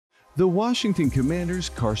The Washington Commanders'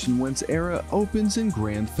 Carson Wentz era opens in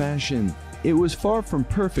grand fashion. It was far from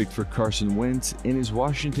perfect for Carson Wentz in his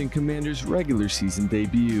Washington Commanders' regular season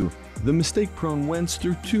debut. The mistake-prone Wentz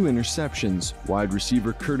threw 2 interceptions. Wide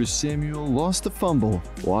receiver Curtis Samuel lost a fumble.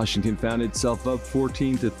 Washington found itself up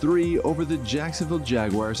 14-3 over the Jacksonville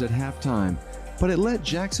Jaguars at halftime, but it let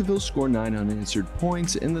Jacksonville score 9 unanswered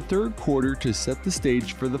points in the third quarter to set the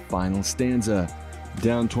stage for the final stanza.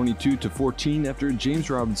 Down 22-14 after a James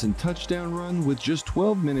Robinson touchdown run with just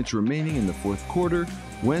 12 minutes remaining in the fourth quarter,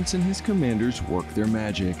 Wentz and his Commanders worked their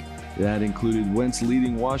magic. That included Wentz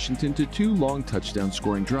leading Washington to 2 long touchdown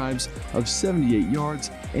scoring drives of 78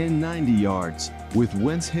 yards and 90 yards, with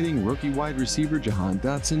Wentz hitting rookie wide receiver Jahan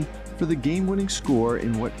Dotson for the game-winning score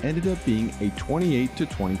in what ended up being a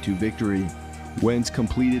 28-22 victory. Wentz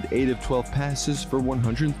completed 8 of 12 passes for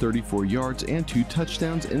 134 yards and 2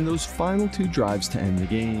 touchdowns in those final 2 drives to end the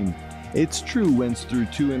game. It's true Wentz threw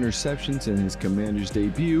 2 interceptions in his Commanders'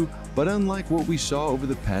 debut, but unlike what we saw over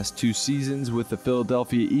the past 2 seasons with the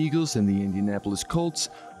Philadelphia Eagles and the Indianapolis Colts,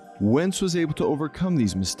 Wentz was able to overcome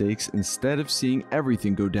these mistakes instead of seeing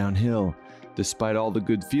everything go downhill. Despite all the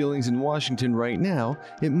good feelings in Washington right now,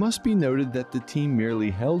 it must be noted that the team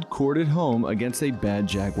merely held court at home against a bad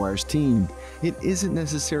Jaguars team. It isn't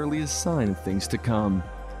necessarily a sign of things to come.